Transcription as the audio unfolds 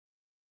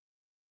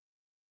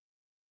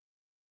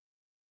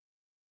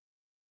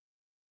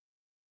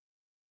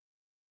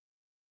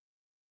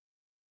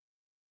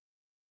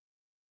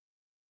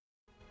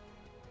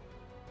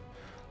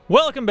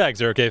Welcome back,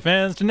 Zerk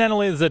fans, to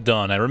Nanolades at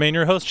Dawn. I remain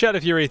your host,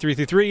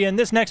 ShadowFury333, and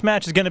this next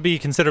match is going to be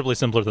considerably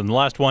simpler than the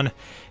last one.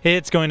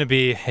 It's going to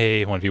be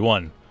a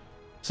 1v1.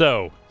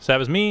 So,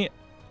 savitsme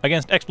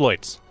against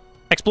exploits.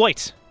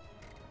 Exploit!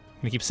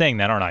 I'm going to keep saying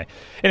that, aren't I?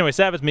 Anyway,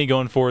 savitsme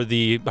going for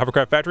the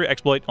Hovercraft factory,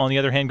 exploit, on the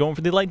other hand, going for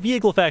the light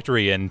vehicle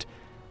factory, and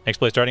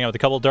exploit starting out with a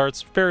couple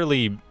darts.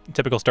 Fairly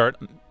typical start.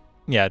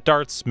 Yeah,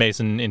 darts,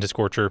 mason, into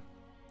scorcher.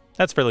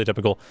 That's fairly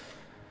typical.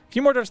 A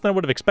few more darts than I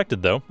would have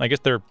expected, though. I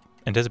guess they're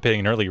anticipating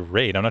an early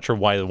raid. I'm not sure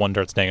why the one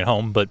dart's staying at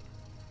home, but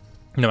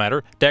no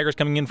matter. Daggers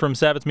coming in from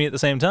savitsme at the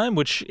same time,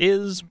 which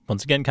is,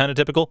 once again, kind of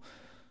typical.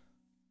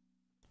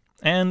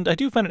 And I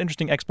do find it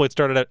interesting exploit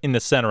started out in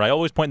the center. I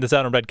always point this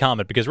out on Red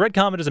Comet, because Red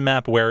Comet is a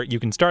map where you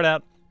can start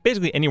out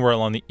basically anywhere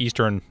along the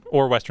eastern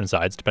or western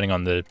sides, depending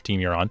on the team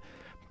you're on.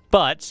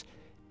 But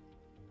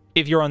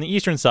if you're on the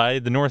eastern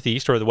side, the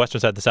northeast, or the western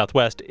side, the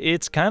southwest,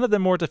 it's kind of the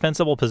more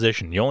defensible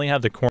position. You only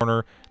have the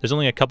corner. There's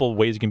only a couple of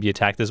ways you can be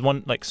attacked. There's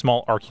one, like,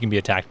 small arc you can be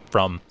attacked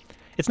from.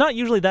 It's not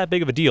usually that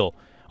big of a deal.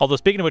 Although,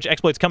 speaking of which,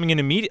 exploit coming in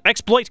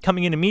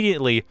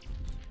immediately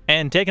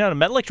and taking out a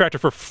metal extractor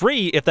for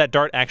free if that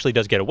dart actually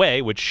does get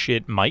away, which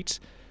it might.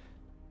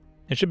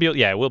 It should be,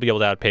 yeah, it will be able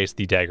to outpace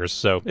the daggers,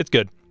 so it's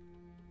good.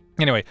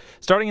 Anyway,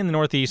 starting in the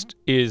northeast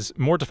is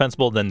more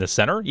defensible than the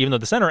center, even though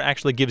the center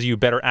actually gives you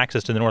better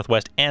access to the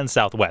northwest and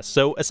southwest.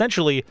 So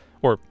essentially,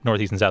 or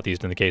northeast and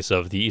southeast in the case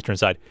of the eastern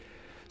side.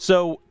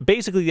 So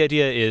basically the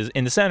idea is,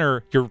 in the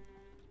center,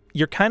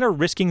 you're kind of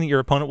risking that your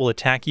opponent will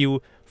attack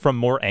you from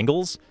more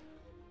angles,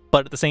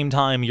 but at the same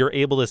time, you're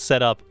able to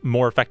set up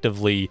more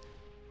effectively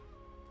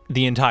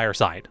the entire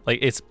side. Like,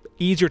 it's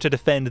easier to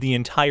defend the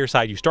entire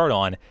side you start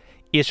on.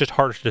 It's just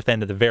harder to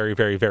defend at the very,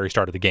 very, very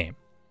start of the game.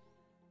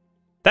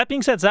 That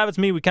being said,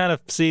 savitsme, we kind of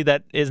see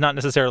that is not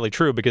necessarily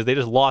true, because they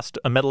just lost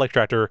a metal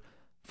extractor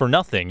for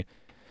nothing.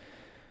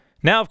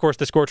 Now, of course,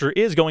 the Scorcher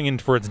is going in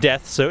for its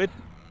death, so it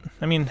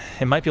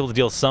might be able to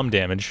deal some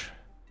damage.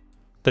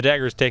 The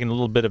dagger's taking a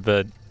little bit of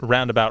a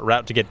roundabout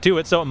route to get to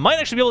it, so it might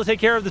actually be able to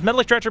take care of this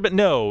metal extractor, but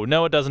no,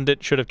 it doesn't.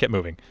 It should have kept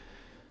moving.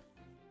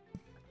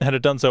 Had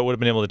it done so, it would have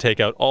been able to take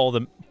out all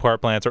the power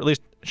plants, or at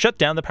least shut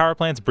down the power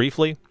plants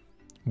briefly,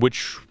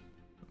 which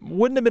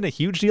wouldn't have been a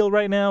huge deal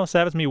right now.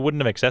 savitsme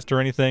wouldn't have accessed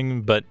or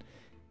anything, but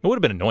it would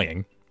have been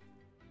annoying.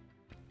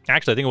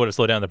 Actually, I think it would have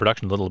slowed down the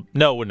production a little.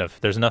 No, it wouldn't have.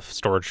 There's enough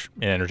storage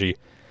and energy.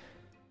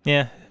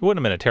 Yeah, it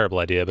wouldn't have been a terrible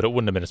idea, but it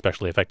wouldn't have been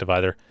especially effective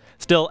either.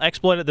 Still,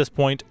 exploit at this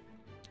point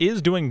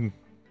is doing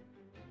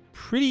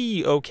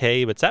pretty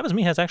okay, but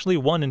savitsme has actually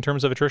won in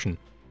terms of attrition.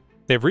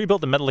 They've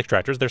rebuilt the metal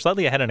extractors. They're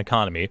slightly ahead in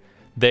economy.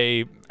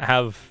 They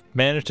have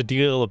managed to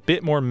deal a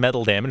bit more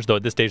metal damage, though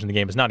at this stage in the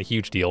game it's not a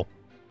huge deal.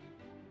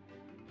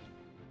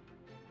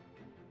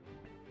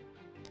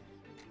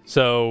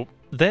 So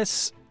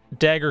this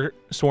dagger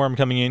swarm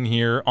coming in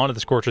here onto the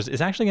Scorchers is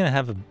actually going to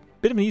have a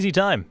bit of an easy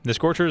time. The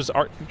Scorchers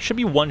should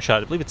be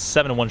one-shot. I believe it's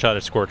 7 one-shot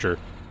at Scorcher.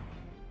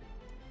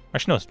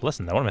 Actually, no, it's less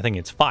than that. What am I thinking?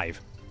 It's 5.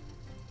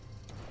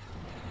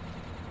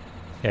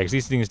 Yeah, because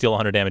these things deal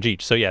 100 damage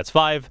each. So yeah, it's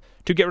 5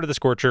 to get rid of the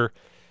Scorcher.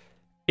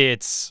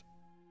 It's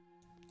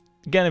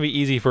going to be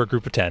easy for a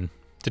group of 10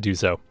 to do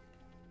so.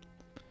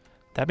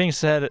 That being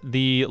said,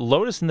 the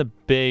Lotus in the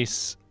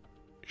base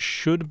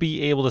should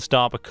be able to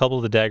stop a couple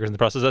of the daggers in the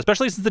process,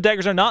 especially since the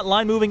daggers are not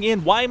line moving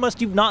in. Why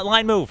must you not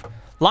line move?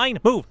 Line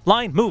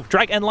move,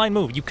 drag and line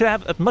move. You could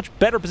have a much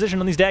better position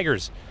on these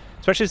daggers,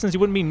 especially since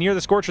you wouldn't be near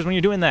the Scorchers when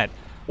you're doing that,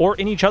 or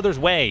in each other's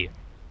way.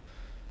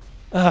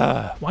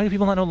 Why do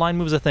people not know line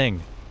move is a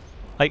thing?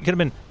 Like, it could have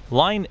been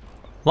line,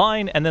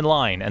 and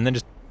then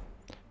just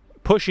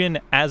push in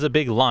as a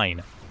big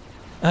line.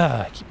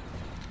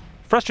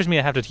 Frustrates me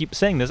to have to keep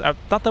saying this. I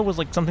thought that was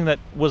like something that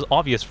was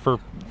obvious for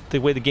the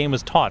way the game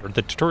was taught, or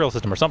the tutorial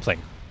system or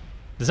something.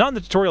 It's not in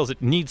the tutorials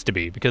it needs to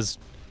be, because,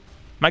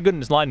 my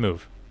goodness, line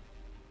move.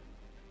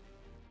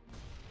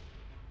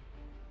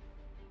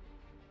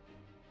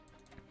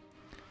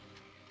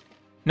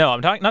 No,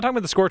 I'm not talking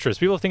about the Scorchers.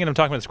 People are thinking I'm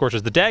talking about the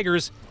Scorchers. The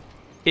daggers,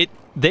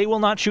 they will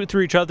not shoot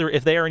through each other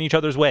if they are in each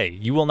other's way.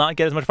 You will not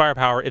get as much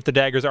firepower if the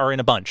daggers are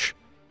in a bunch.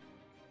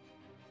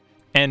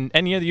 And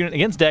any other unit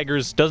against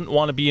daggers doesn't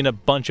want to be in a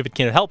bunch if it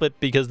can't help it,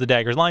 because the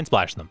daggers line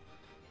splash them.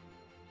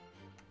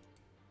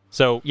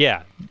 So,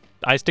 yeah,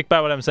 I stick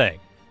by what I'm saying.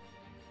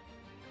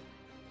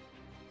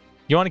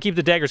 You want to keep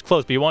the daggers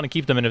close, but you want to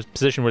keep them in a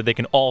position where they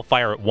can all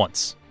fire at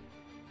once.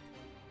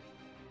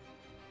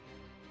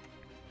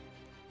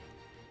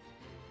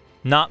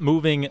 Not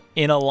moving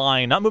in a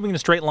line, not moving in a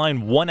straight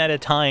line one at a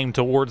time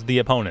towards the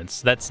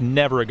opponents. That's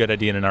never a good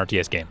idea in an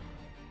RTS game.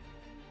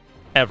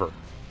 Ever.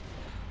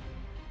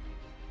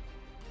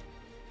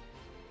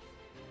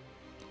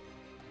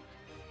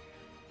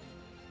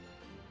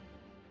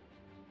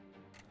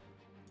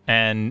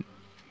 And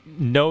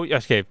no,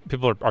 okay,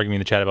 people are arguing in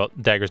the chat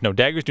about daggers. No,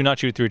 daggers do not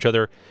shoot through each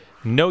other.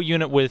 No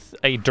unit with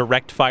a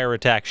direct fire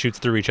attack shoots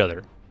through each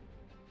other.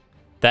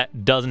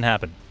 That doesn't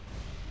happen.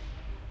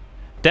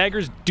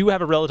 Daggers do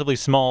have a relatively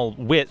small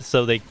width,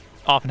 so they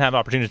often have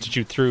opportunities to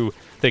shoot through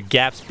the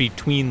gaps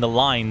between the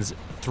lines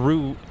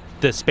through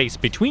the space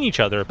between each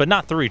other, but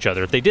not through each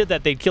other. If they did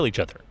that, they'd kill each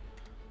other.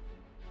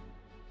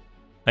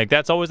 Like,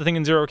 that's always the thing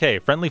in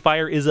 0K. Friendly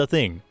fire is a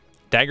thing.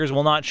 Daggers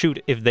will not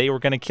shoot if they were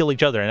going to kill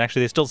each other, and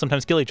actually they still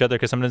sometimes kill each other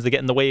because sometimes they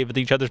get in the way of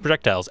each other's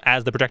projectiles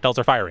as the projectiles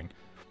are firing.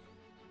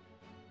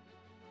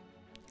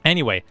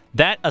 Anyway,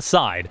 that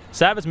aside,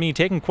 savitsme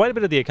taking quite a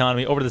bit of the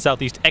economy over to the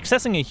southeast,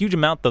 accessing a huge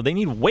amount, though. They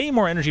need way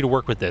more energy to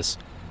work with this.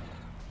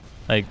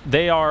 Like,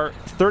 they are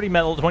 30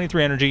 metal,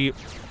 23 energy.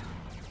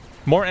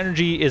 More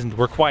energy is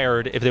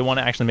required if they want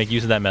to actually make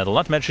use of that metal.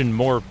 Not to mention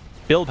more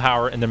build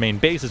power in their main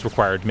base is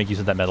required to make use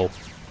of that metal.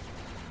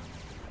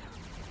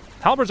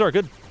 Halberds are a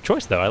good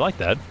choice, though. I like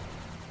that.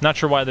 Not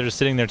sure why they're just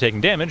sitting there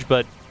taking damage,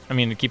 but, I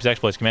mean, it keeps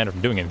Exploit's commander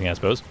from doing anything, I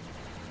suppose.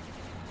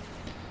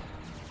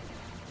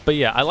 But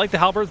yeah, I like the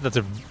halberds. That's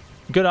a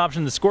good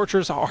option. The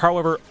Scorchers,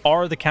 however,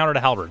 are the counter to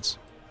halberds.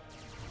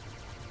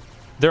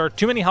 There are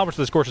too many halberds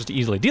for the Scorchers to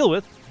easily deal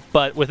with,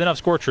 but with enough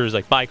Scorchers,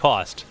 like, by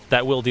cost,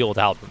 that will deal with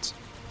the halberds.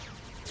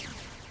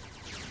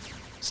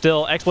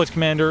 Still, Exploit's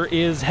commander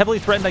is heavily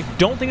threatened. I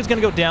don't think it's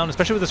going to go down,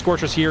 especially with the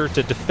Scorchers here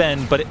to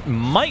defend, but it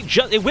might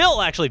just... It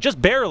will, actually,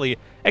 just barely.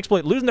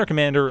 Exploit losing their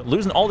commander,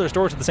 losing all their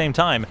storage at the same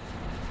time.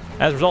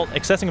 As a result,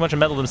 accessing a bunch of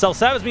metal themselves.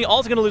 savitsme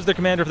also going to lose their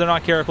commander if they're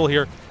not careful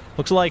here.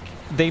 Looks like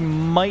they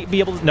might be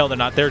able to... No, they're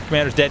not. Their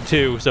commander's dead,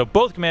 too. So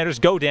both commanders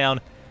go down.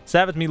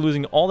 savitsme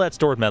losing all that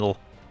stored metal.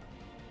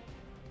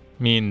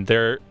 I mean,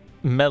 their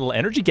metal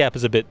energy gap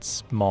is a bit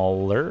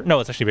smaller.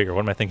 No, it's actually bigger.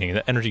 What am I thinking?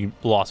 The energy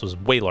loss was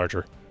way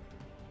larger.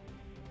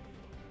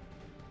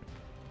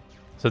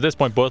 So at this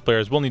point, both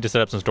players will need to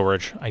set up some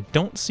storage. I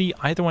don't see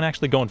either one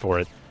actually going for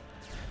it.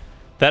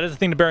 That is the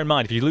thing to bear in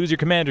mind. If you lose your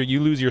commander, you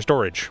lose your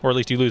storage. Or at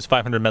least you lose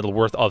 500 metal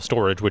worth of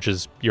storage, which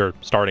is your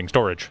starting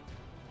storage.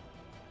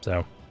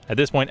 So, at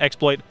this point,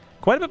 Exploit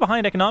quite a bit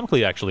behind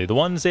economically, actually. The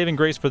one saving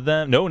grace for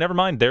them... No, never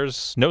mind.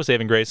 There's no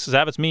saving grace.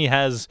 savitsme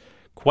has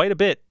quite a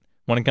bit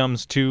when it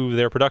comes to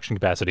their production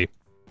capacity.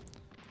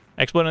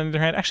 Exploit, on the other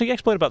hand... Actually,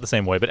 Exploit about the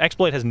same way, but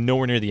Exploit has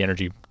nowhere near the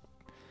energy.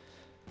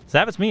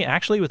 savitsme,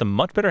 actually, with a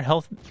much better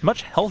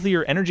much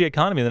healthier energy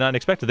economy than I'd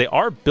expected. They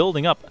are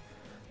building up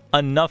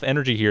enough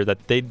energy here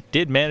that they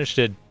did manage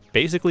to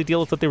basically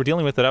deal with what they were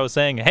dealing with, that I was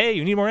saying, hey,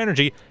 you need more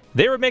energy.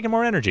 They were making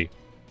more energy.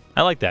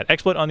 I like that.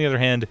 Exploit, on the other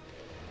hand,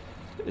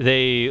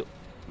 they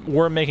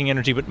were making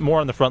energy, but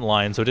more on the front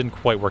line, so it didn't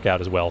quite work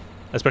out as well,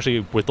 especially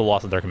with the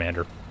loss of their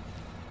commander.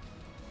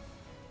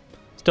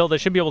 Still, they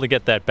should be able to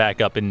get that back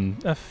up in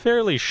a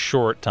fairly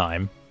short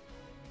time.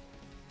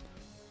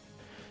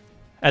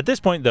 At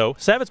this point, though,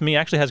 savitsme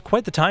actually has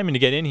quite the timing to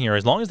get in here.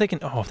 As long as they can...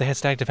 Oh, if they had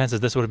static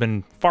defenses, this would have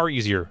been far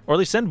easier. Or at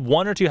least send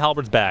 1 or 2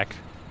 halberds back.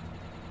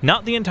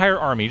 Not the entire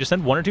army, just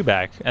send 1 or 2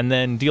 back, and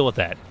then deal with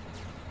that.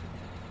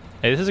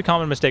 Hey, this is a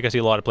common mistake I see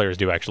a lot of players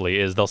do, actually,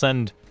 is they'll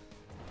send...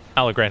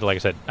 granted, like I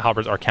said,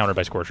 halberds are countered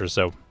by Scorchers,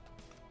 so...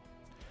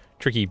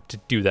 tricky to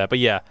do that. But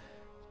yeah,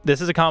 this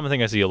is a common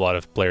thing I see a lot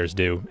of players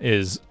do,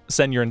 is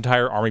send your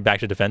entire army back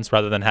to defense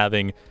rather than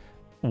having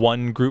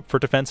one group for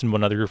defense and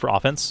one other group for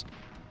offense.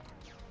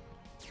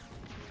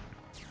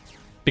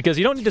 Because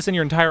you don't need to send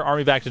your entire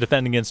army back to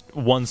defend against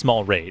one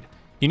small raid.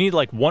 You need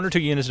like 1 or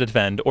 2 units to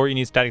defend, or you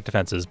need static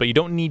defenses, but you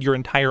don't need your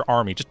entire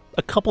army. Just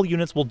a couple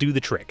units will do the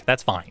trick.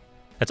 That's fine.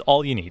 That's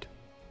all you need.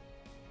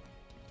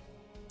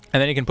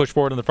 And then you can push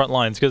forward on the front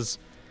lines, because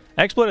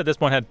Exploit at this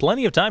point had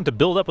plenty of time to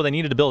build up what they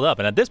needed to build up,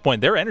 and at this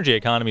point their energy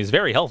economy is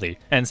very healthy.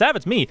 And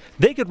savitsme,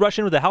 they could rush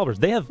in with the halberds.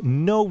 They have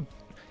no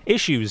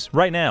issues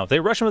right now. If they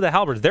rush in with the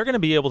halberds, they're going to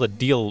be able to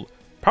deal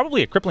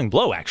probably a crippling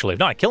blow, actually, if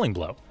not a killing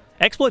blow.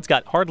 Exploit's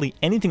got hardly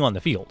anything on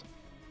the field.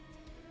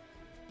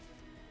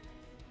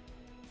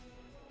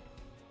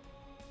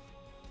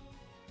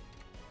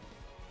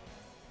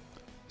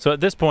 So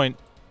at this point,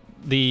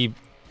 the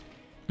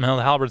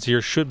halberds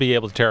here should be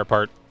able to tear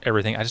apart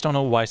everything. I just don't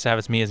know why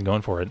savitsme isn't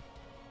going for it.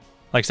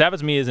 Like,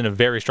 savitsme is in a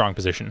very strong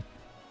position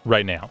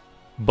right now,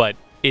 but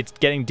it's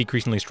getting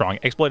decreasingly strong.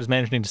 Exploit is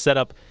managing to set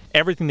up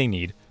everything they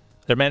need.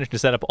 They're managing to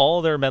set up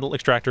all their metal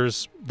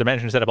extractors. They're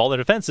managing to set up all their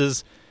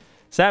defenses.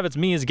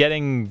 savitsme is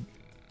getting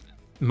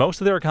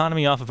most of their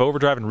economy off of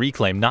overdrive and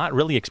reclaim, not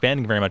really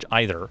expanding very much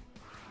either.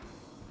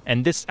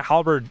 And this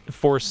halberd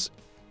force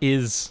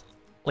is,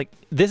 like,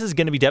 this is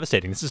going to be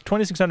devastating. This is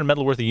 2,600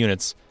 metal worth of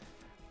units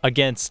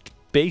against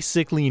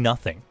basically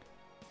nothing.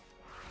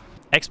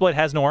 Exploit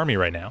has no army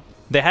right now.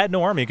 They had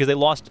no army because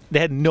they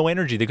had no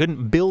energy. They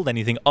couldn't build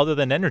anything other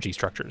than energy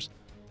structures.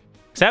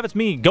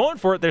 savitsme going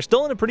for it. They're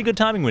still in a pretty good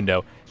timing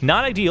window.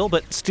 Not ideal,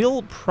 but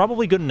still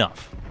probably good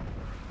enough.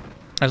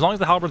 As long as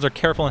the halberds are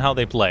careful in how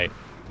they play.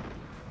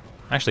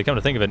 Actually, come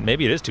to think of it,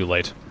 maybe it is too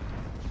late.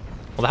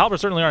 Well, the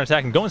halberds certainly aren't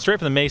attacking. Going straight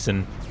for the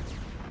mason.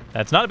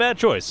 That's not a bad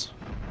choice.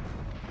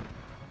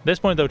 At this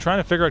point, though, trying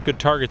to figure out good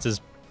targets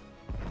is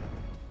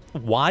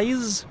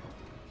wise,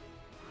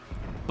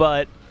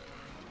 but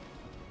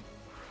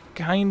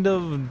kind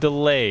of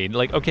delayed.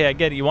 Like, okay, I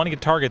get it. You want to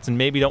get targets and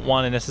maybe don't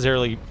want to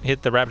necessarily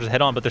hit the Raptors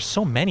head on, but there's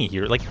so many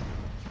here. Like,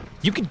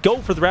 you could go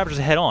for the Raptors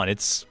head on.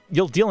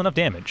 You'll deal enough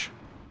damage.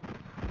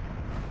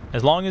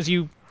 As long as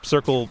you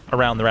circle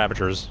around the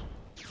Raptors.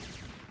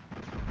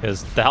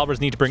 Because the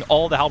halberds need to bring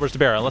all the halberds to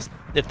bear. Unless,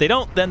 if they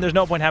don't, then there's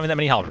no point having that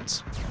many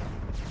halberds.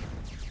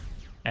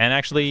 And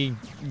actually,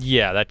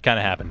 yeah, that kind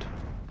of happened.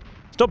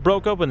 Still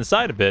broke open the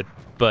side a bit,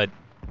 but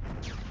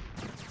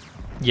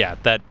yeah,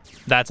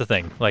 that's a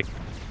thing. Like,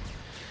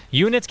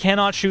 units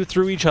cannot shoot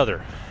through each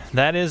other.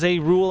 That is a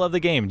rule of the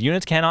game.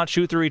 Units cannot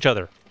shoot through each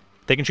other.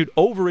 They can shoot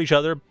over each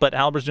other, but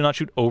halberds do not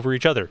shoot over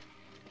each other.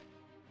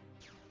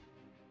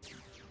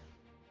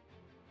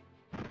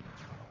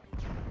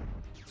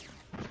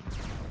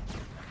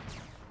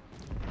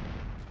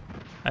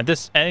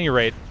 At any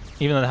rate,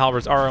 even though the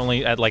halberds are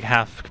only at like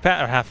half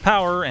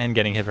power and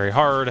getting hit very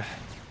hard,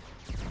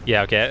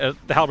 yeah, okay,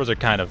 the halberds are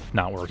kind of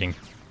not working,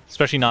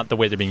 especially not the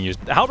way they're being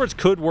used. The halberds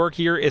could work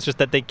here, it's just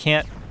that they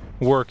can't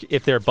work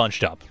if they're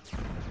bunched up.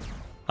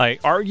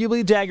 Like,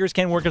 arguably daggers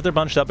can work if they're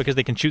bunched up because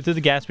they can shoot through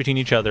the gaps between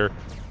each other.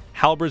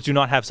 Halberds do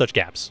not have such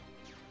gaps.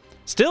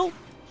 Still,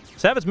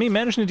 savitsme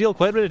managing to deal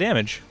quite a bit of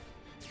damage.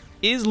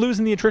 Is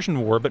losing the attrition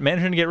war, but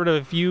managing to get rid of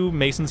a few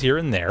masons here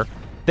and there.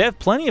 They have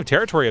plenty of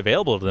territory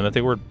available to them if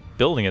they were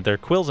building it. Their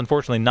quills,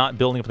 unfortunately, not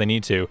building up what they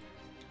need to.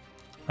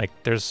 Like,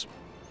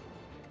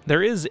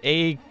 there is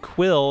a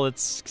quill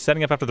that's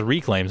setting up after the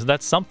reclaims.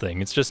 That's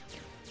something. It's just,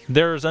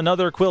 there's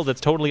another quill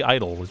that's totally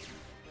idle.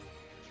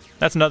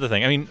 That's another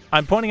thing. I mean,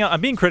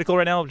 I'm being critical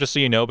right now, just so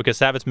you know, because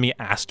savitsme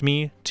asked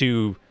me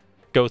to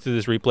go through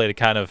this replay to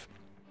kind of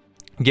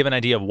give an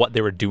idea of what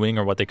they were doing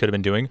or what they could have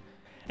been doing.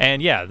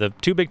 And yeah, the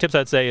two big tips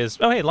I'd say is,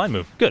 oh hey, line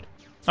move, good.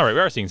 All right, we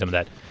are seeing some of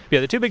that. But yeah,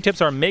 the two big tips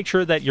are make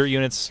sure that your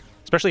units,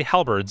 especially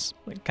halberds,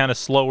 like kind of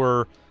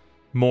slower,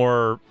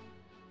 more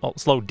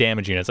slow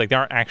damage units, like they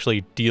aren't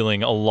actually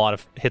dealing a lot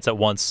of hits at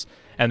once,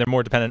 and they're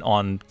more dependent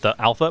on the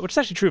alpha, which is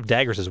actually true of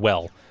daggers as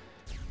well.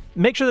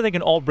 Make sure that they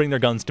can all bring their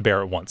guns to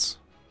bear at once.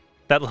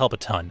 That'll help a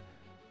ton.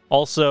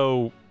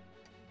 Also,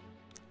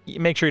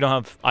 make sure you don't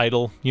have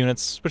idle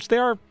units, which they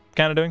are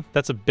kind of doing.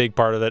 That's a big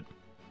part of it.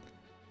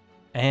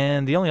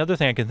 And the only other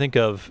thing I can think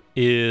of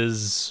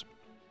is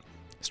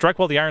strike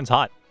while the iron's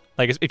hot.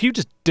 Like, if you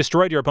just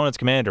destroyed your opponent's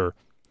commander,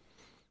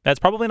 that's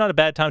probably not a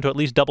bad time to at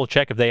least double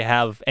check if they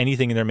have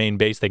anything in their main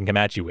base they can come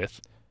at you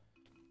with.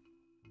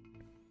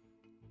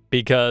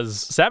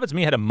 Because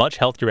savitsme had a much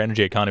healthier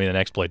energy economy than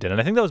Exploit did,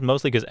 and I think that was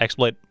mostly because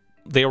Exploit,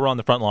 they were on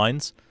the front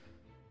lines.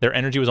 Their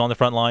energy was on the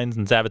front lines,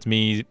 and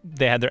savitsme,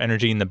 they had their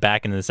energy in the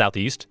back and in the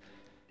southeast.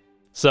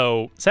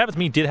 So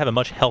savitsme did have a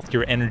much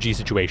healthier energy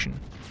situation.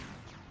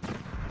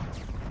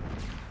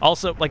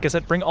 Also, like I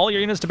said, bring all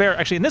your units to bear.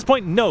 Actually, at this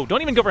point, no,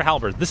 don't even go for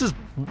halberds. This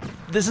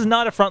is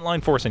not a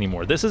frontline force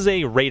anymore. This is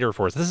a raider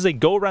force. This is a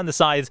go around the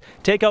sides,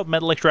 take out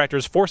metal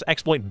extractors, force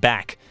Exploit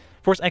back.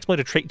 Force Exploit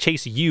to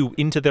chase you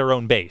into their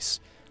own base.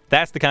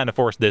 That's the kind of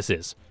force this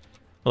is.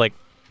 Like,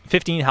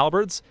 15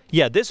 halberds?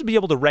 Yeah, this would be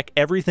able to wreck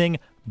everything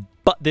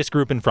but this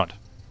group in front.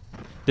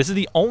 This is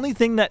the only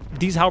thing that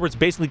these halberds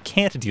basically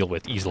can't deal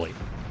with easily.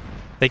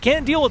 They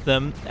can't deal with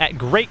them at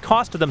great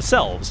cost to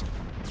themselves,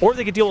 or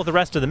they could deal with the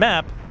rest of the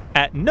map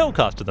at no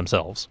cost to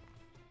themselves.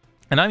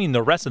 And I mean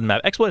the rest of the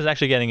map. Exploit is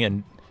actually getting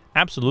an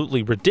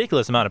absolutely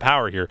ridiculous amount of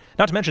power here.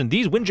 Not to mention,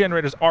 these wind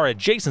generators are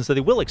adjacent, so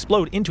they will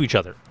explode into each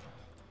other.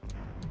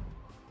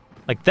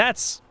 Like,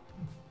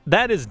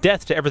 that is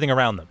death to everything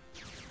around them.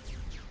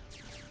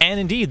 And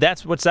indeed,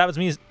 that's what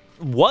savitsme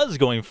was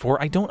going for.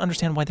 I don't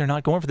understand why they're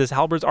not going for this.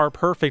 Halberds are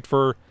perfect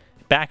for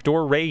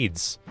backdoor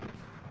raids.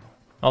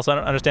 Also, I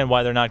don't understand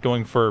why they're not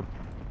going for,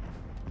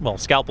 well,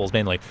 scalpels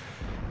mainly.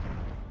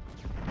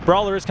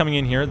 Brawler is coming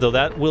in here, though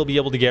that will be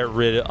able to get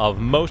rid of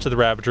most of the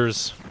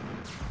Ravagers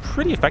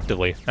pretty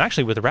effectively.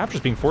 Actually, with the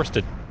Ravagers being forced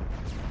to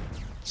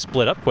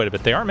split up quite a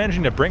bit, they are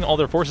managing to bring all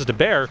their forces to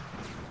bear.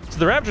 So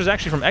the Ravagers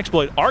actually from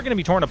Exploit are going to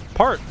be torn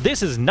apart.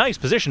 This is nice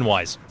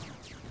position-wise.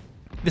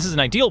 This is an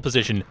ideal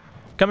position.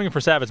 Coming in for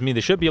savitsme,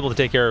 they should be able to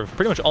take care of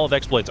pretty much all of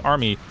Exploit's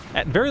army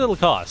at very little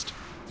cost.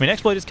 I mean,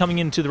 Exploit is coming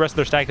into the rest of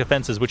their stacked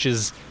defenses, which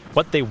is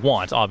what they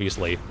want,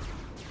 obviously.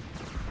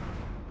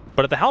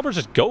 But if the halberds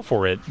just go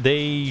for it,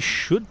 they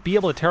should be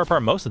able to tear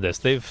apart most of this.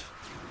 They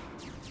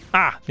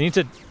need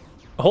to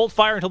hold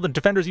fire until the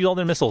defenders use all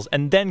their missiles,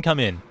 and then come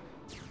in.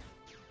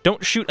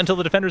 Don't shoot until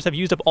the defenders have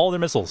used up all their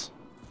missiles.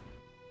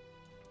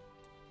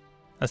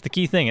 That's the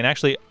key thing. And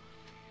actually,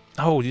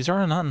 oh, these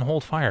are not in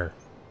hold fire.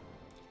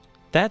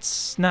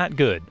 That's not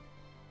good.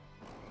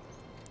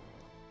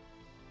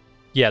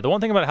 Yeah, the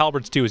one thing about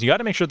halberds too is you got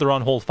to make sure they're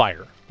on hold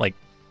fire, like,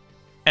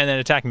 and then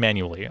attack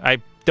manually. I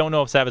don't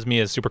know if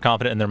savitsme is super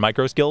confident in their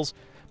micro skills,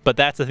 but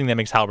that's the thing that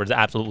makes halberds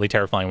absolutely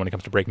terrifying when it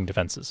comes to breaking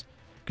defenses.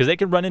 Because they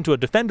can run into a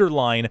defender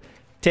line,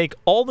 take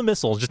all the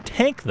missiles, just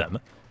tank them,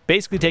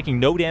 basically taking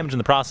no damage in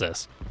the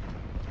process,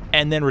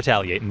 and then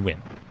retaliate and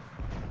win.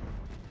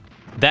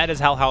 That is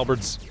how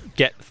halberds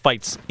get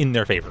fights in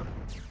their favor.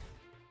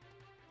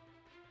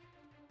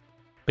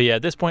 But yeah,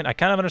 at this point, I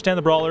kind of understand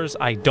the brawlers.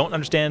 I don't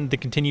understand the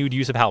continued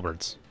use of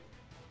halberds.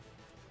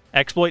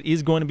 Exploit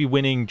is going to be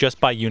winning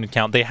just by unit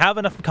count. They have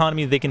enough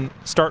economy they can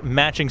start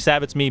matching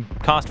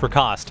savitsme cost for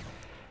cost.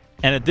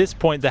 And at this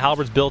point, the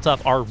halberds built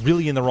up are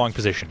really in the wrong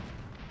position.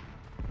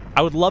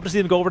 I would love to see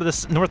them go over to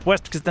the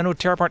northwest because then it would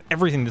tear apart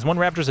everything. This one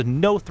Raptor's a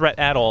no threat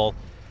at all.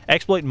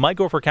 exploit might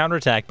go for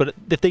counterattack, but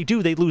if they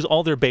do, they lose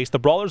all their base. The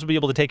Brawlers will be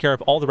able to take care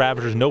of all the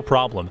Ravagers, no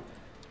problem.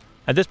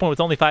 At this point, with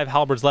only 5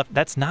 Halberds left,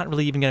 that's not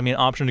really even going to be an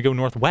option to go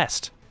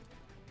northwest.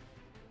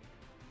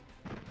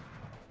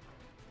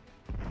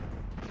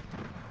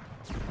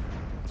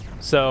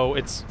 So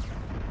it's...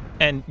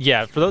 And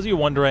yeah, for those of you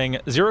wondering,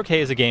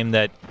 0K is a game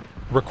that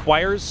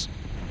requires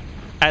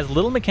as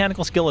little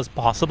mechanical skill as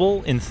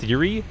possible in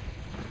theory,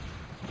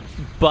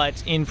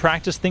 but in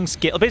practice things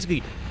scale.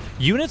 Basically,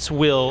 units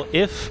will,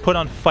 if put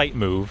on fight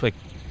move, like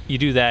you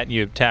do that,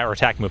 you attack, or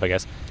attack move, I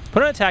guess.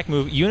 Put on attack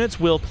move, units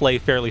will play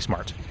fairly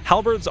smart.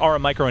 Halberds are a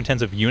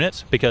micro-intensive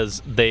unit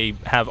because they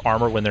have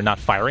armor when they're not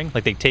firing.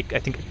 Like they take, I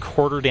think, a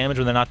quarter damage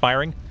when they're not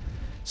firing.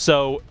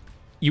 So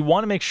you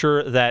want to make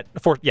sure that,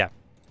 they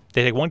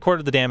take 1/4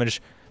 of the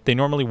damage they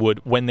normally would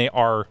when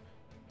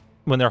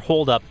they're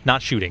holed up,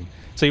 not shooting.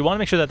 So you want to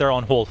make sure that they're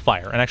on hold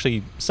fire, and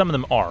actually some of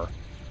them are.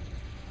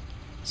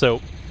 So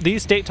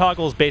these state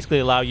toggles basically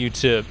allow you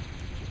to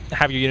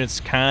have your units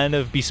kind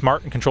of be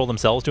smart and control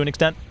themselves to an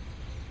extent.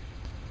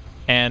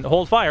 And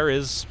hold fire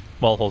is,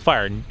 well, hold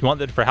fire, and you want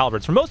that for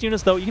Halberds. For most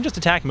units, though, you can just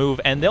attack move,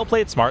 and they'll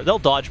play it smart. They'll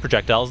dodge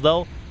projectiles.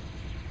 They'll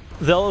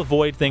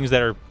avoid things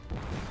that are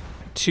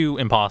too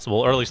impossible,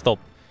 or at least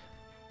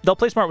they'll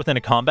play smart within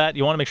a combat.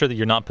 You want to make sure that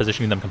you're not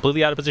positioning them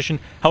completely out of position.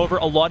 However,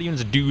 a lot of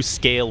units do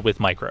scale with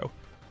micro.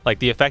 Like,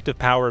 the effective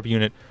power of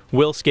unit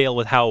will scale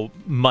with how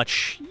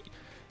much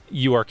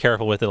you are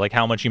careful with it, like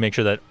how much you make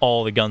sure that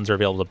all the guns are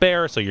available to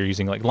bear, so you're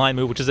using, like, line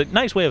move, which is a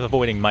nice way of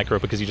avoiding micro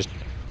because you just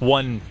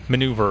one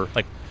maneuver,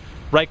 like,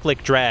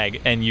 right-click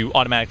drag, and you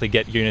automatically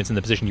get units in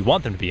the position you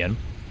want them to be in.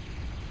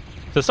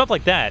 So stuff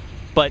like that,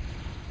 but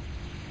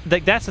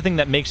that's the thing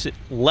that makes it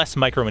less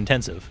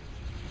micro-intensive.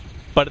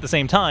 But at the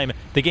same time,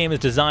 the game is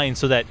designed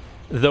so that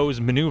those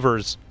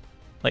maneuvers,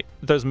 like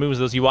those moves,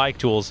 those UI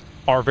tools,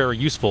 are very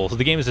useful. So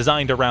the game is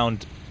designed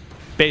around,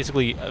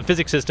 basically, a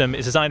physics system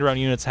is designed around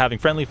units having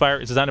friendly fire.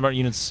 It's designed around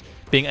units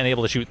being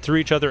unable to shoot through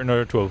each other in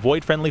order to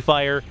avoid friendly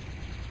fire.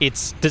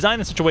 It's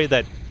designed in such a way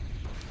that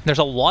there's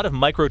a lot of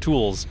micro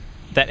tools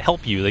that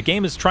help you. The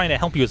game is trying to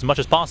help you as much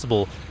as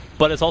possible,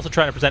 but it's also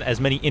trying to present as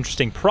many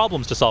interesting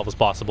problems to solve as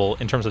possible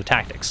in terms of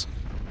tactics.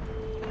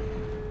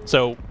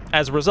 So,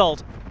 as a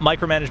result,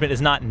 micromanagement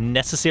is not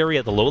necessary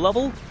at the low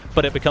level,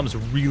 but it becomes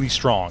really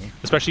strong,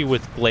 especially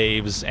with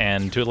glaives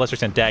and, to a lesser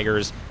extent,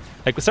 daggers.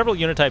 Like, with several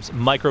unit types,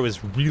 micro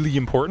is really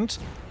important,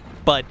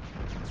 but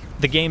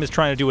the game is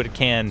trying to do what it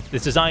can.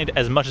 It's designed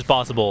as much as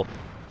possible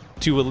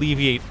to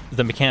alleviate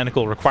the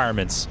mechanical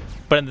requirements,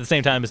 but at the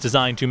same time, it's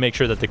designed to make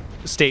sure that the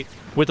state,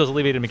 with those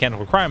alleviated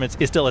mechanical requirements,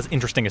 is still as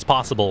interesting as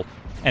possible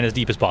and as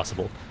deep as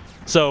possible.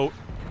 So,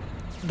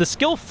 the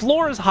skill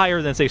floor is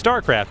higher than, say,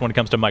 StarCraft when it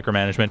comes to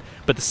micromanagement,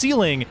 but the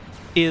ceiling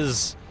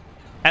is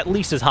at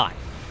least as high.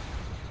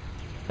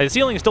 The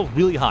ceiling is still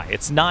really high.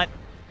 It's not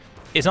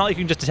like you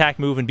can just attack,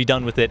 move, and be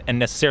done with it, and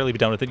necessarily be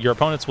done with it. Your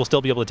opponents will still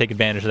be able to take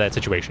advantage of that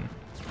situation.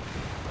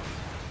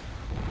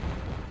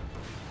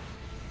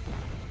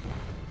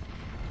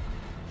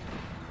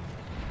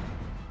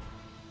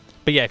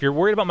 But yeah, if you're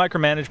worried about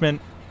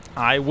micromanagement,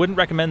 I wouldn't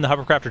recommend the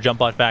Hovercraft or Jump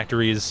Bot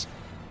factories,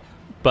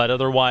 but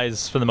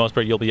otherwise, for the most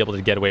part, you'll be able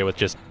to get away with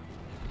just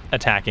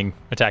attack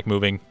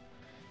moving.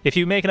 If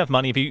you make enough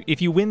money,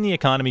 if you win the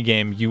economy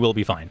game, you will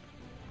be fine.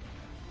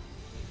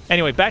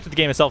 Anyway, back to the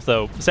game itself,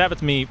 though.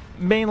 savitsme,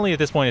 mainly at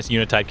this point, it's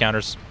unit type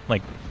counters.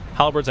 Like,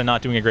 Halberds are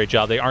not doing a great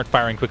job. They aren't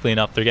firing quickly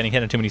enough. They're getting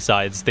hit on too many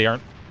sides. They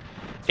aren't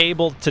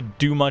able to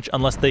do much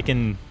unless they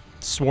can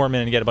swarm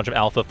in and get a bunch of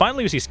alpha.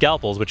 Finally, we see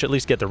Scalpels, which at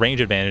least get the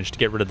range advantage to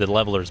get rid of the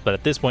levelers, but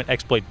at this point,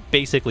 Exploit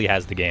basically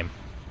has the game.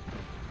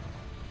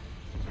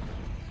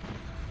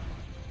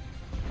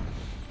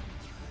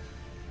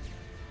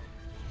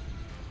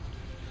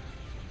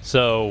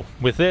 So,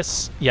 with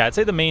this, yeah, I'd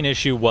say the main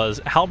issue was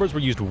Halberds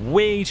were used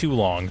way too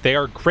long. They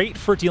are great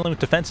for dealing with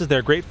defenses.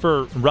 They're great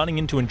for running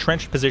into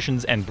entrenched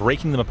positions and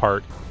breaking them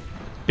apart,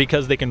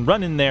 because they can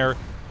run in there,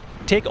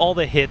 take all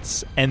the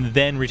hits, and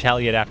then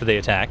retaliate after they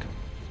attack.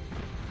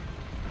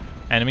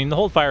 And I mean, the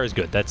hold fire is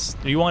good.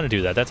 You want to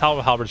do that. That's how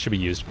Halberds should be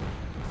used.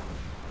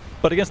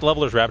 But against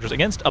levelers, Ravagers,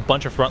 against a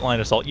bunch of frontline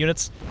assault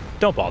units,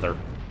 don't bother.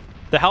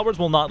 The Halberds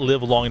will not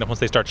live long enough once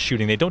they start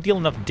shooting. They don't deal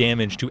enough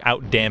damage to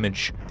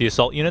out-damage the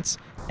assault units,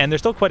 and they're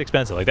still quite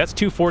expensive. Like, that's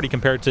 240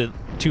 compared to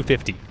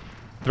 250.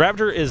 The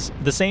Ravager is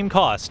the same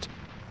cost,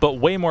 but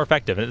way more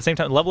effective. And at the same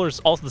time, Leveler's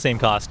also the same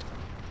cost.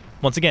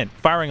 Once again,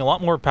 firing a lot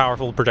more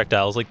powerful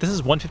projectiles. Like, this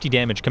is 150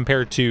 damage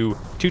compared to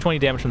 220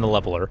 damage from the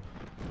Leveler.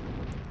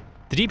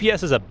 The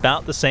DPS is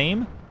about the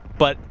same,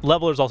 but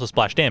Leveler's also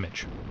splash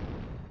damage.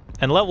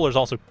 And Leveler's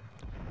also,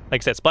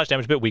 like I said, splash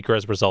damage a bit weaker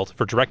as a result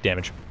for direct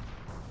damage.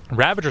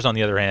 Ravagers, on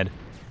the other hand,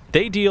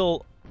 they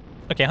deal,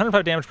 okay,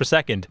 105 damage per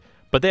second,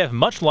 but they have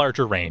much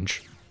larger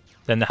range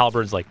than the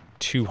Halberds, like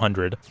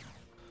 200.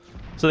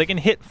 So they can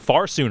hit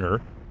far sooner.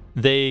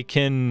 They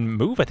can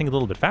move, I think, a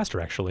little bit faster,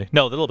 actually.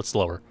 No, they're a little bit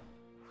slower.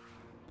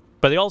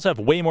 But they also have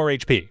way more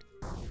HP.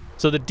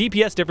 So the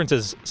DPS difference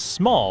is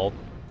small,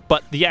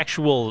 but the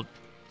actual,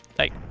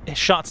 like,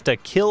 shots to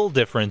kill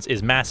difference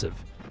is massive.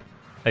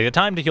 Like, the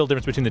time to kill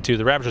difference between the two,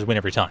 the Ravagers win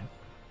every time.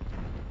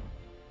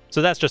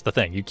 So that's just the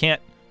thing. You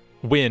can't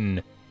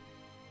win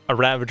a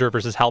Ravager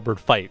versus Halberd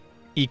fight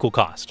equal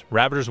cost.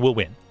 Ravagers will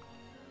win.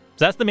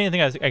 So that's the main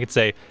thing I could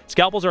say.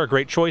 Scalpels are a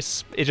great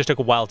choice. It just took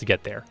a while to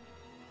get there.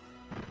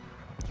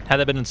 Had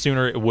that been done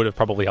sooner, it would have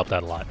probably helped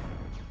out a lot.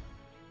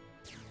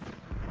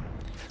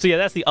 So yeah,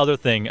 that's the other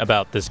thing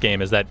about this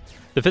game, is that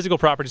the physical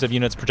properties of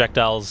units,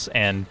 projectiles,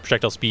 and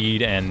projectile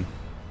speed, and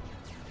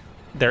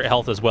their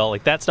health as well,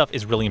 like, that stuff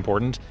is really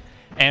important.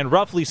 And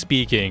roughly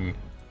speaking,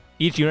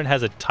 each unit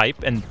has a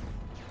type, and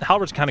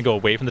Halberds kind of go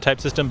away from the type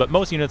system, but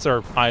most units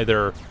are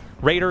either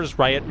Raiders,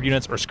 Riot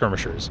units, or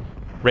Skirmishers.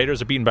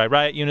 Raiders are beaten by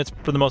Riot units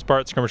for the most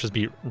part, Skirmishers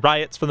beat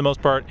Riots for the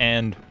most part,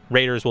 and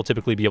Raiders will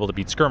typically be able to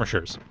beat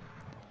Skirmishers.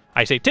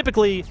 I say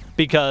typically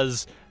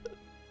because,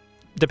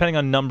 depending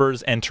on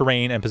numbers and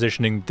terrain and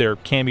positioning, there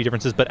can be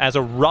differences, but as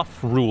a rough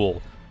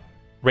rule,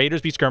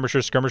 Raiders beat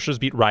Skirmishers, Skirmishers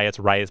beat Riots,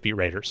 Riots beat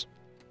Raiders.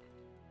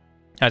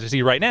 As we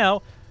see right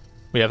now,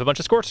 we have a bunch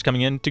of Scorchers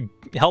coming in to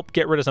help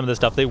get rid of some of this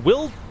stuff. They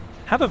will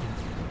have a...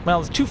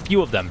 well, there's too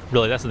few of them,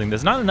 really. That's the thing.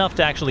 There's not enough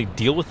to actually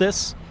deal with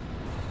this.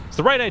 It's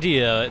the right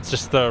idea, it's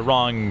just the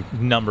wrong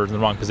numbers and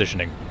the wrong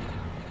positioning.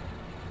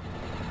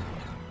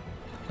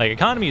 Like,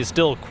 economy is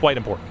still quite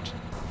important.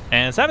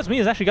 And savitsme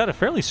has actually got a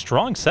fairly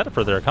strong setup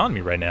for their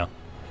economy right now.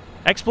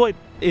 Exploit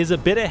is a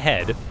bit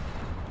ahead.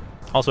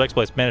 Also,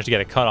 Exploit's managed to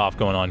get a cutoff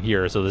going on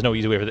here, so there's no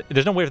easy way for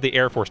there's no way for the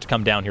Air Force to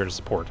come down here to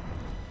support.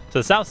 So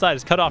the south side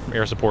is cut off from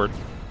air support.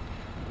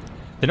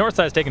 The north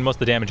side is taking most of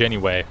the damage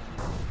anyway.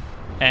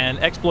 And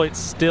Exploit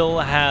still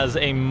has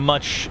a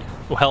much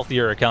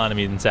healthier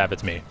economy than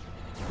savitsme.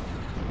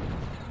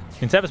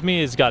 And savitsme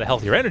has got a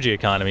healthier energy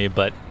economy,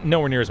 but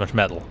nowhere near as much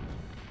metal.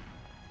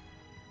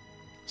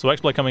 So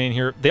Exploit coming in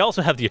here, they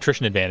also have the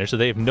attrition advantage, so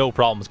they have no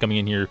problems coming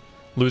in here,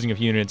 losing a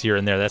few units here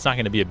and there. That's not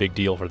going to be a big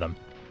deal for them.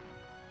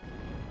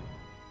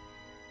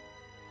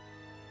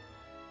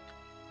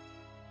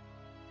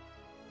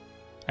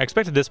 I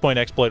expect at this point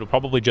Exploit will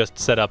probably just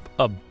set up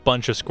a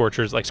bunch of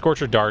Scorchers, like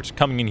Scorcher darts,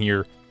 coming in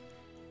here,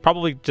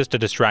 probably just to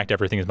distract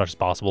everything as much as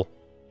possible.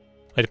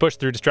 Like, to push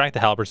through, distract the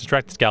Halberds,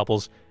 distract the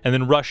Scalpels, and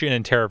then rush in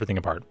and tear everything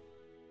apart.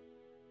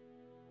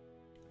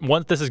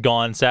 Once this is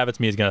gone,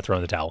 savitsme is going to throw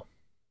in the towel.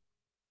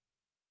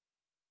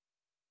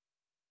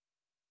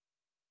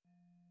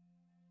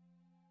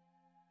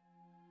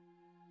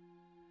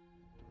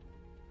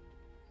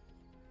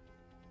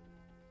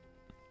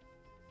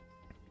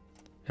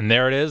 And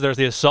there it is. There's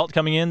the assault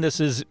coming in. This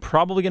is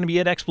probably going to be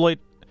it. Exploit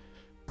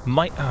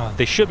might...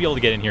 they should be able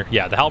to get in here.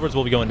 Yeah, the Halberds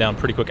will be going down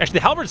pretty quick. Actually,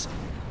 the Halberds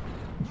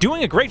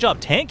doing a great job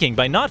tanking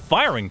by not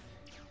firing.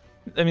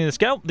 I mean,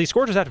 these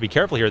Scorchers have to be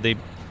careful here.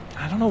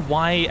 I don't know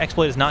why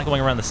Exploit is not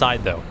going around the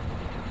side, though.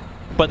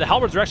 But the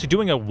Halberds are actually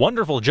doing a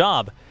wonderful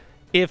job.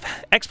 If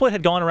Exploit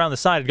had gone around the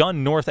side, had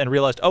gone north and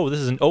realized, oh, this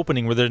is an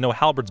opening where there's no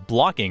Halberds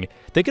blocking,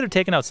 they could have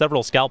taken out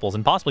several Scalpels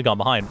and possibly gone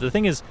behind. But the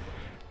thing is,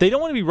 they don't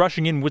want to be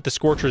rushing in with the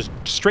Scorchers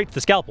straight to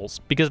the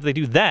Scalpels, because if they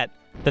do that,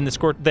 then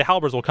the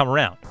Halberds will come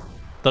around.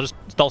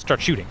 They'll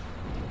start shooting.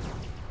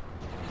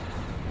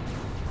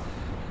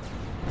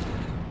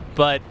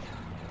 But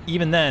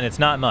even then, it's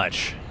not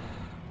much.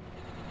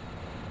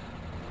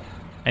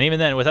 And even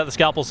then, without the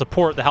Scalpel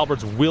support, the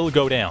Halberds will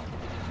go down.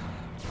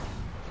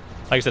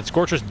 Like I said,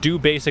 Scorchers do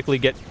basically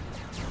get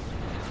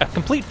a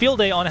complete field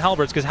day on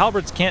Halberds, because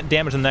Halberds can't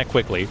damage them that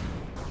quickly.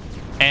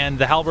 And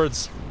the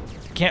Halberds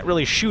can't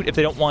really shoot if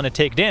they don't want to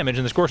take damage,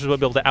 and the Scorchers will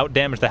be able to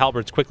out-damage the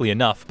Halberds quickly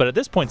enough. But at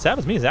this point,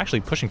 savitsme is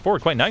actually pushing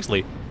forward quite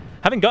nicely.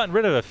 Having gotten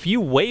rid of a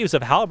few waves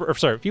of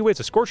a few waves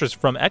of Scorchers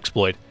from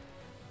Exploit,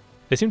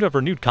 they seem to have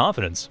renewed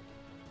confidence.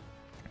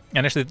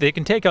 And actually, they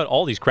can take out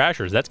all these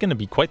Crashers. That's going to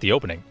be quite the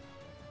opening.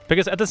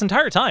 Because at this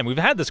entire time, we've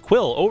had this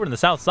Quill over in the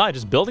south side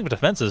just building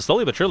defenses,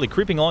 slowly but surely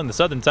creeping along the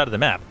southern side of the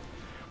map.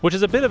 Which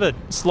is a bit of a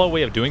slow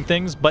way of doing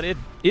things, but it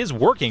is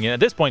working. And at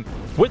this point,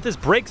 with this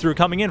breakthrough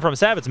coming in from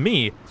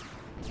savitsme,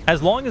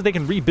 as long as they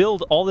can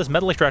rebuild all this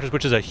metal extractors,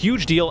 which is a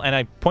huge deal, and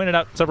I pointed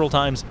out several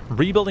times,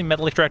 rebuilding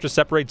metal extractors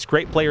separates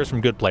great players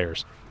from good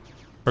players.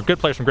 Or good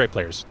players from great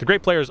players. The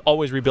great players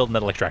always rebuild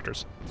metal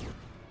extractors.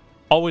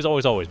 Always,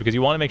 always, always, because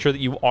you want to make sure that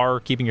you are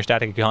keeping your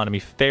static economy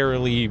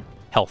fairly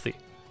healthy.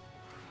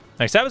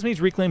 Like, savitsme's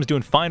Reclaim's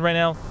doing fine right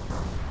now,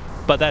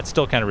 but that's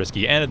still kind of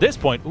risky. And at this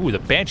point, ooh, the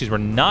Banshees were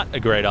not a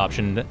great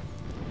option. I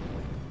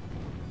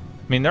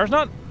mean, there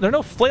are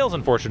no flails,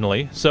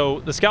 unfortunately, so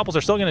the Scalpels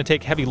are still going to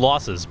take heavy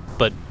losses,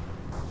 but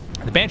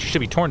the Banshees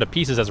should be torn to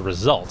pieces as a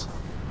result.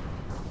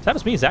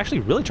 savitsme is actually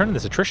really turning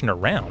this attrition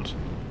around.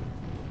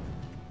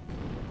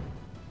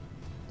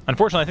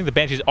 Unfortunately, I think the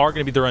Banshees are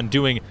going to be their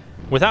undoing.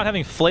 Without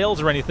having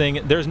flails or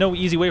anything, there's no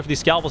easy way for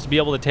these Scalpels to be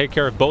able to take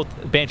care of both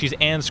Banshees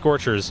and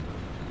Scorchers.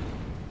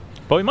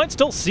 But we might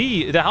still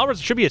see, the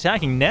Halberds should be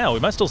attacking now. We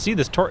might still see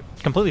this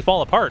completely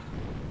fall apart.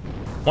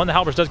 One of the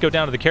Halberds does go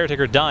down to the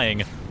Caretaker dying.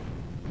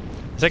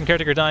 The second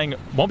Caretaker dying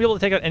won't be able to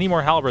take out any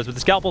more Halberds, but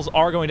the Scalpels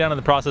are going down in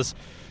the process.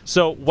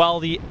 So while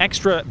the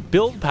extra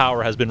build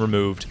power has been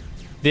removed,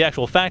 the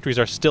actual factories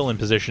are still in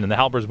position, and the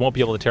Halberds won't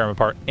be able to tear them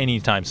apart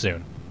anytime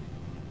soon.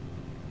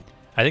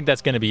 I think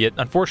that's going to be it.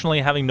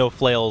 Unfortunately, having no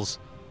flails,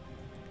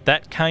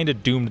 that kind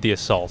of doomed the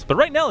assault. But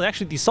right now,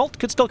 actually, the assault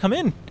could still come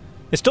in.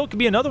 It still could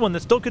be another one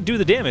that still could do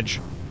the damage.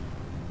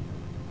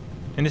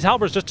 And this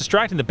halber's just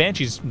distracting the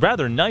banshees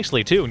rather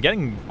nicely, too, and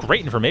getting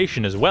great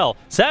information as well.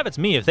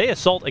 Savitsme, if they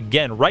assault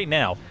again right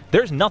now,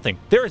 there's nothing.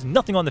 There is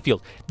nothing on the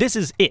field. This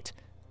is it.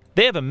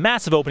 They have a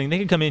massive opening. They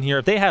can come in here.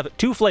 If they have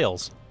 2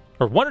 flails,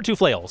 or 1 or 2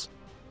 flails,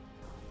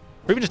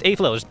 or even just a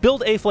flail, just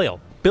build a flail.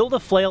 Build a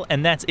flail,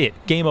 and that's it.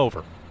 Game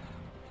over.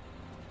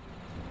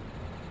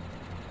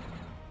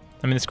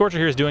 I mean, the Scorcher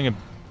here is doing a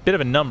bit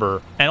of a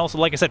number, and also,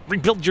 like I said,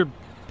 rebuild your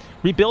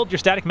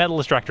static metal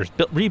extractors.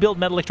 Rebuild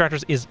metal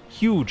extractors is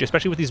huge,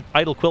 especially with these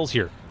idle quills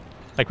here.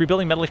 Like,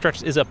 rebuilding metal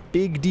extractors is a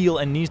big deal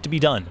and needs to be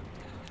done.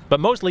 But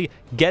mostly,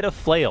 get a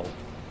flail.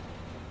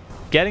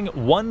 Getting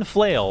 1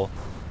 flail.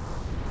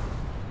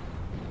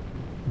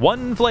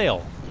 1 flail.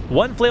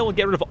 1 flail will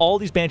get rid of all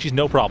these banshees,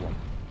 no problem.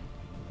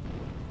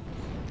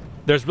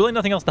 There's really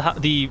nothing else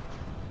the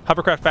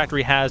Hovercraft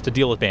factory has to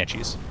deal with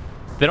banshees.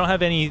 They don't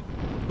have any...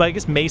 But I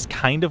guess mace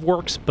kind of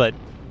works, but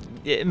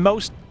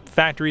most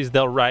factories,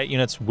 they'll riot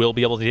units will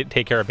be able to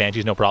take care of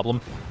banshees, no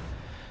problem.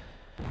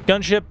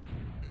 Gunship,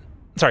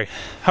 sorry,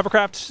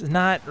 Hovercraft,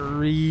 not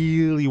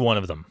really one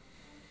of them.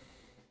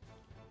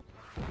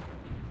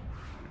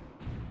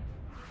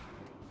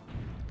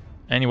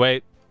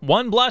 Anyway,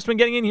 1 Blastwind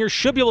getting in here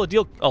should be able to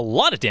deal a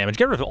lot of damage.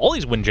 Get rid of all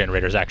these wind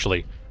generators,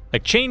 actually.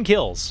 Like chain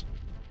kills.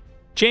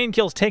 Chain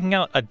kills taking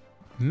out a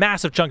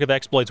massive chunk of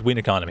Exploit's win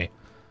economy.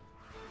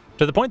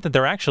 To the point that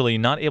they're actually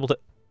not able to...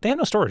 They have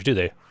no storage, do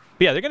they?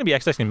 But yeah, they're going to be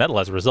accessing metal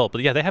as a result, but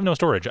yeah, they have no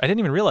storage. I didn't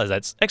even realize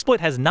that. Exploit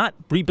has not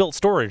rebuilt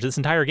storage this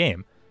entire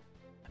game.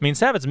 I mean,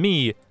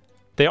 savitsme,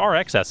 they are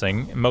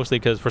accessing, mostly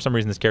because for some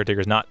reason this caretaker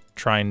is not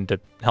trying to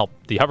help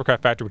the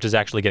Hovercraft factory, which is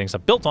actually getting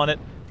stuff built on it.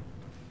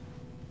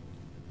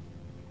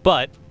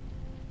 But,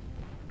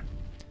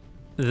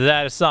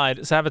 that aside,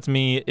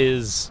 savitsme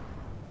is...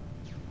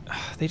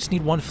 They just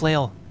need 1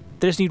 flail.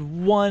 They just need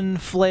 1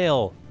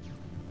 flail.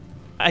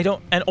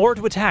 Or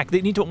to attack.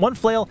 They need 1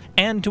 flail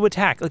and to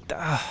attack. Like,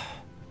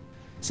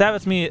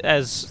 savitsme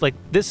as, like,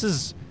 this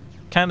is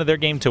kind of their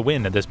game to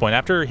win at this point.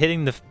 After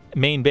hitting the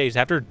main base,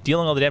 after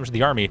dealing all the damage to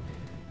the army,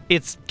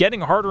 it's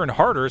getting harder and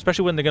harder,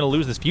 especially when they're going to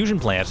lose this fusion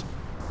plant.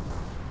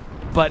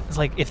 But, it's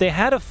like, if they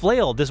had a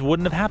flail, this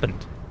wouldn't have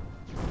happened.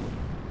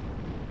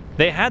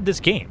 They had this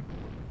game.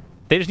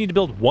 They just need to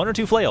build 1 or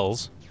 2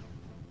 flails,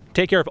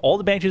 take care of all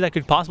the banshees that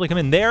could possibly come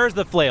in. There's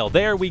the flail.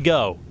 There we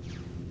go.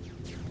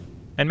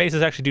 And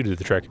maces actually do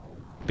the trick.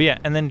 But yeah,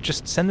 and then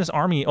just send this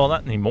army, well,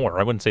 not anymore.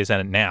 I wouldn't say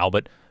send it now,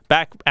 but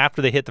back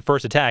after they hit the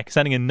first attack,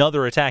 sending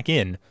another attack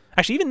in.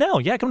 Actually, even now,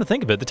 yeah, come to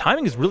think of it, the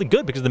timing is really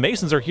good because the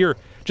Masons are here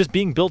just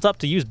being built up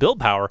to use build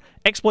power.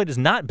 Exploit is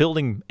not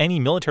building any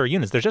military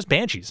units. There's just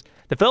banshees.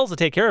 The Fells will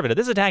take care of it. If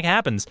this attack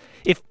happens,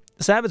 if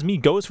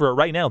savitsme goes for it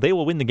right now, they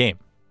will win the game.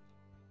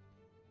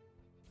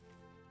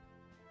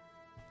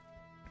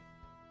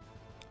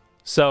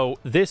 So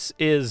this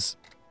is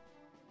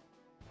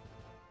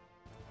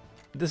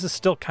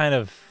still kind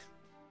of...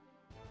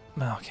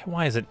 Okay,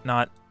 why is it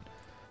not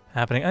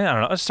happening? I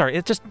don't know. Sorry,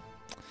 it just...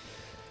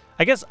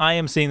 I guess I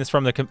am seeing this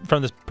from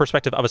the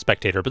perspective of a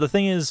spectator, but the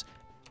thing is,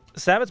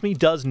 savitsme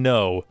does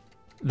know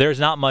there's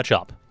not much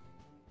up.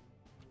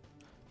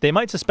 They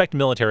might suspect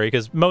military,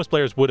 because most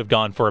players would have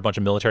gone for a bunch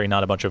of military,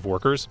 not a bunch of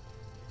workers.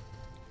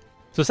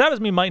 So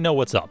savitsme might know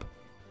what's up.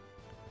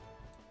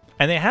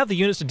 And they have the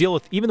units to deal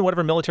with even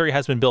whatever military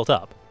has been built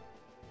up.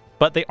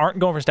 But they aren't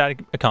going for static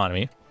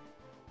economy.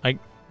 Like,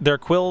 their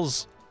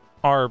quills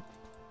are...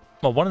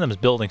 Well, one of them is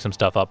building some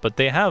stuff up, but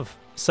they have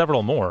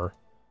several more.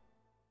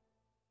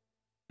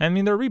 I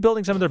mean, they're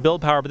rebuilding some of their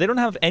build power, but they don't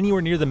have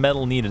anywhere near the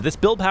metal needed. This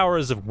build power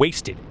is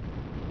wasted.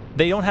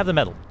 They don't have the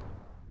metal.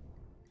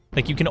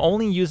 Like, you can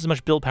only use as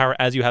much build power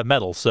as you have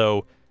metal,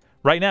 so...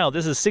 Right now,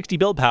 this is 60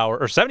 build power,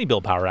 or 70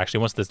 build power, actually,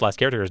 once this last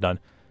caretaker is done,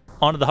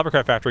 onto the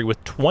Hovercraft factory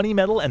with 20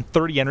 metal and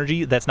 30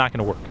 energy. That's not going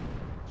to work.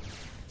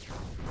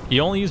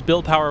 You only use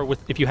build power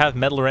with if you have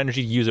metal or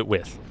energy to use it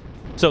with.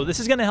 So this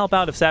is going to help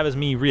out if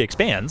savitsme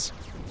re-expands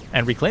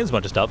and reclaims a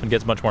bunch of stuff and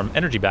gets much more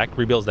energy back,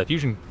 rebuilds that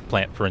fusion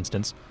plant, for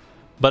instance.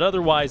 But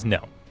otherwise,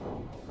 no.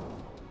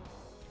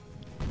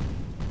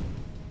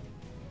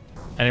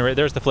 Anyway,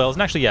 there's the flails.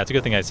 And actually, yeah, it's a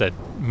good thing I said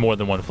more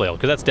than 1 flail,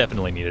 because that's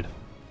definitely needed.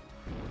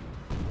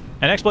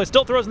 And Exploit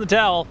still throws in the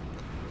towel.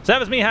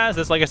 savitsme has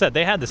this. Like I said,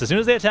 they had this. As soon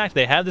as they attacked,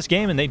 they had this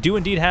game, and they do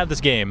indeed have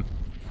this game.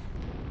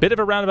 Bit of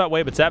a roundabout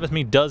way, but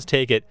savitsme does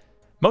take it.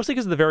 Mostly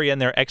because at the very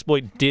end there,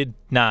 Exploit did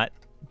not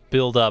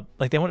build up.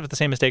 Like, they went with the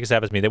same mistake as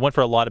savitsme. They went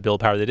for a lot of build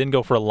power. They didn't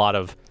go for a lot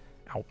of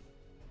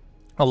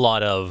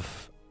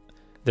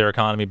their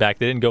economy back.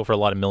 They didn't go for a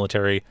lot of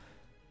military.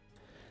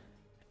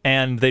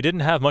 And they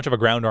didn't have much of a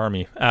ground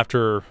army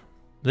after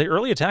the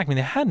early attack. I mean,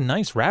 they had a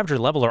nice Ravager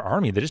leveler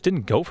army. They just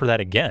didn't go for that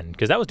again,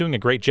 because that was doing a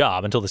great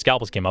job until the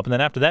Scalpels came up. And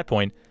then after that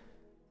point,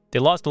 they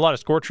lost a lot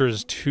of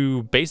Scorchers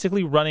to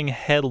basically running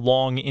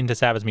headlong into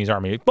savitsme's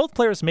army. Both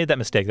players made that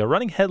mistake. They're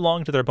running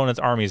headlong to their opponent's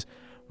armies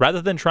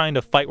rather than trying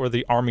to fight where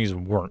the armies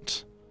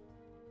weren't.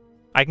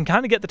 I can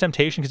kind of get the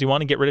temptation because you want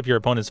to get rid of your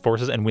opponent's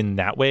forces and win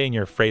that way, and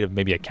you're afraid of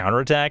maybe a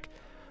counterattack.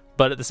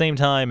 But at the same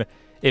time,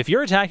 if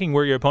you're attacking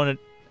where your opponent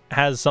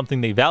has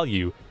something they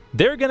value,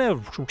 they're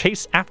going to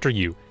chase after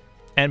you.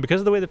 And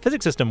because of the way the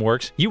physics system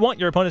works, you want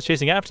your opponents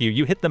chasing after you.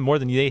 You hit them more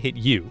than they hit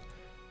you.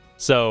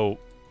 So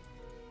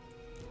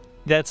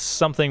that's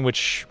something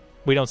which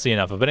we don't see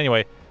enough of. But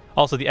anyway,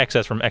 also the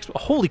excess from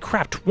Exploit. Holy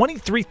crap,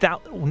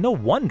 23,000. No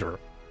wonder.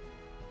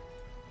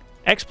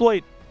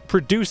 Exploit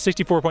produced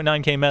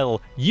 64.9k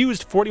metal,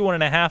 used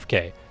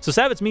 41.5k. So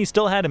savitsme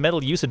still had a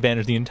metal use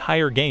advantage the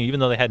entire game, even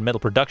though they had metal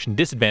production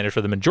disadvantage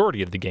for the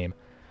majority of the game.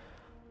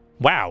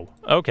 Wow.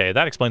 Okay,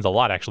 that explains a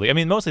lot, actually. I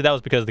mean, mostly that was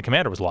because the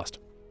commander was lost.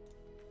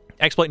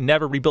 Exploit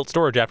never rebuilt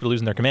storage after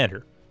losing their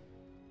commander.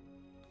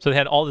 So they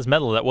had all this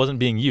metal that wasn't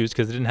being used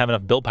because they didn't have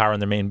enough build power in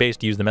their main base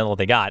to use the metal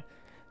they got,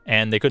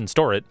 and they couldn't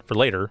store it for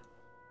later.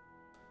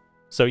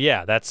 So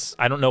yeah, that's...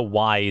 I don't know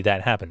why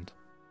that happened.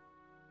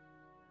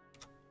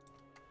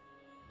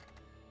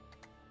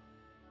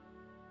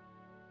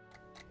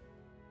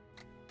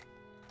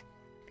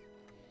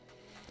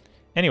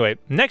 Anyway,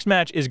 next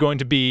match is going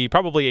to be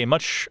probably a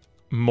much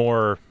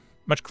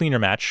cleaner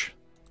match.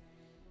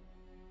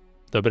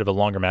 Though a bit of a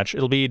longer match.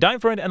 It'll be Dying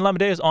Friend and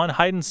Lamadeus on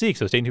Hide and Seek,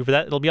 so stay tuned for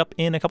that. It'll be up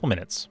in a couple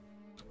minutes.